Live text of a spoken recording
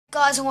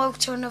Guys, and welcome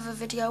to another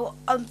video.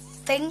 I'm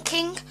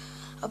thinking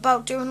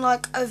about doing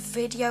like a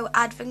video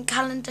advent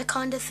calendar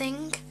kind of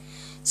thing.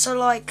 So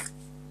like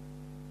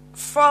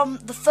from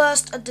the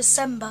 1st of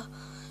December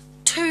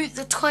to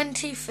the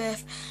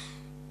 25th,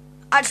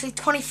 actually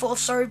 24th,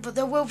 sorry, but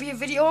there will be a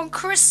video on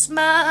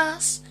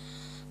Christmas.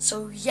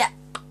 So yeah,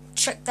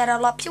 check that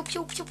out, like pew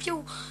pew pew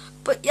pew.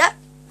 But yeah,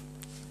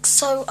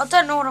 so I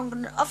don't know what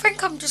I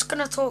think I'm just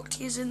gonna talk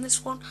to you in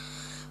this one.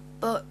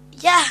 But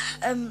yeah,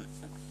 I'm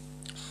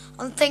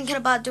thinking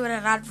about doing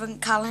an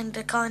advent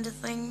calendar kind of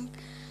thing,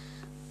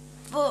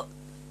 but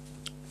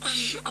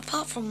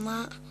apart from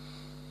that,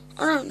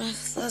 I don't know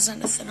if there's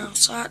anything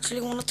else I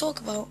actually want to talk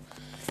about.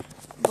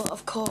 But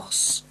of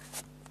course,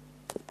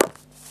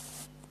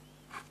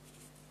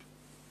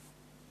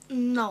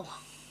 no,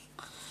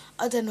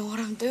 I don't know what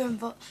I'm doing,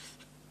 but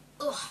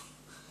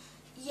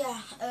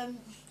yeah, I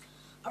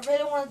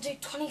really want to do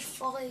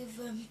 25,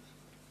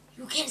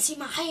 you can't see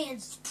my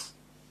hands.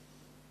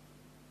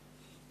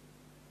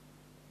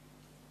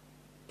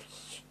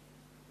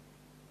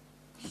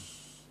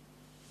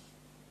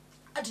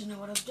 I don't know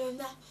what I'm doing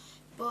there,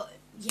 but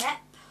yep,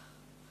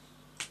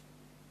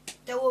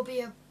 there will be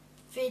a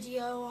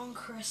video on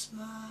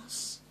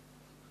Christmas.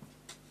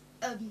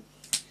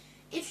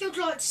 If you'd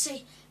like to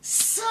see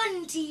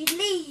Sunday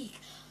League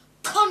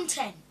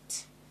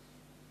content,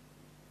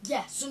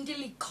 yeah, Sunday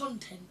League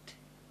content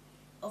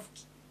of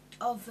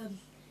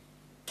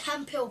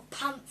Camp Hill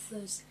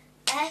Panthers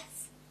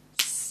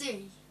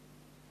FC,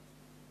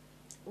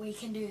 we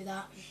can do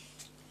that.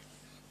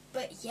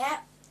 But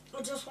yeah,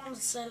 I just wanted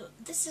to say,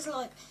 this is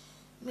like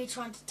me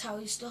trying to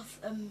tell you stuff.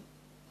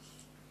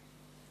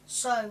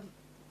 So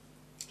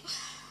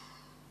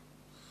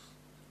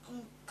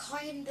I'm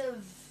kind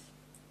of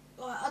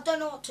like, I don't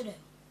know what to do.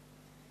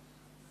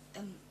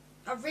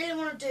 I really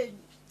want to do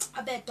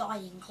a bit of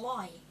Dying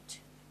Light,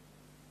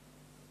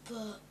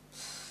 but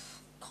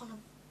kind of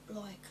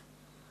like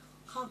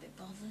can't be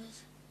bothered.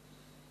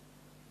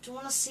 Do you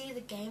want to see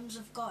the games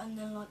I've got and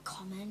then like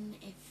comment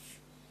if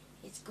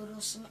it's good or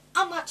something?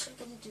 I'm actually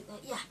going to do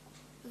that. Yeah,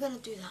 we're going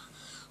to do that.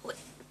 Wait.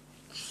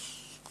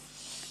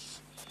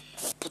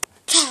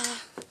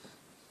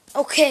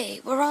 Okay,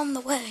 we're on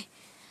the way.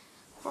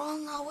 We're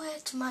on our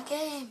way to my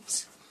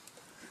games.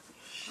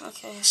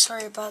 Okay,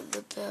 sorry about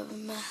the bit of a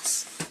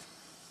mess.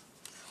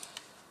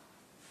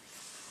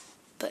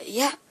 But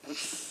yeah.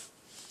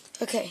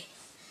 Okay.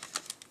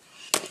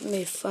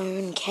 Move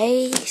phone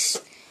case.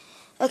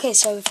 Okay,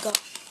 so we've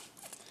got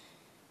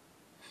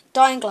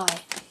Dying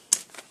Light.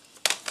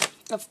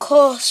 Of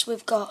course,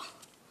 we've got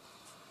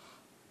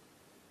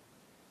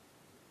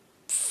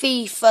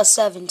FIFA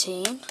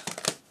 17.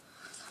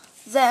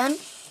 Then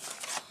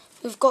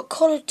we've got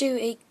Call of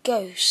Duty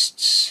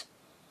Ghosts.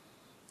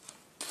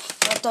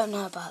 I don't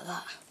know about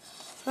that.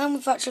 Then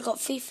we've actually got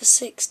FIFA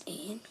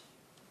 16.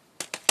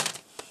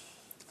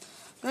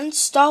 Then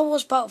Star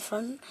Wars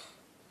Battlefront.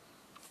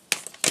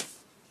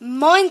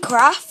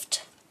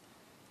 Minecraft.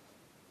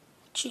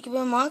 Cheeky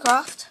bit of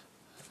Minecraft.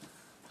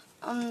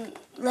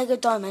 Lego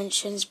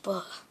Dimensions,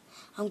 but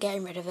I'm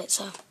getting rid of it,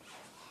 so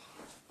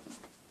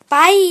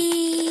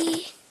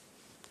bye.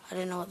 I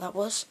don't know what that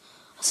was.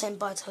 I was saying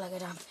bye to Lego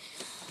Dam.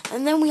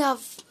 And then we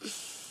have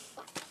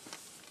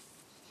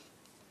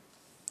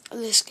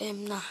this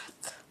game, Knack.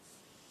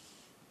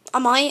 I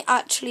might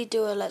actually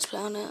do a Let's Play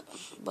on it,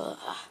 but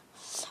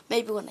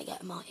maybe when I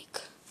get a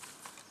mic.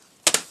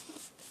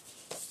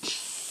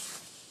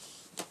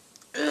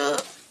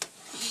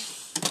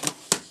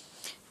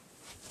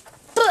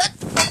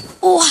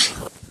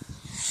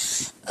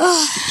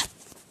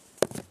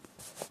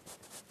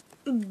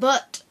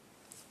 But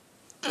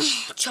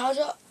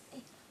charger.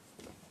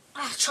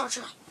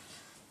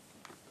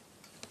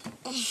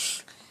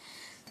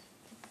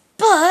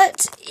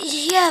 But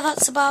yeah,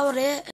 that's about it.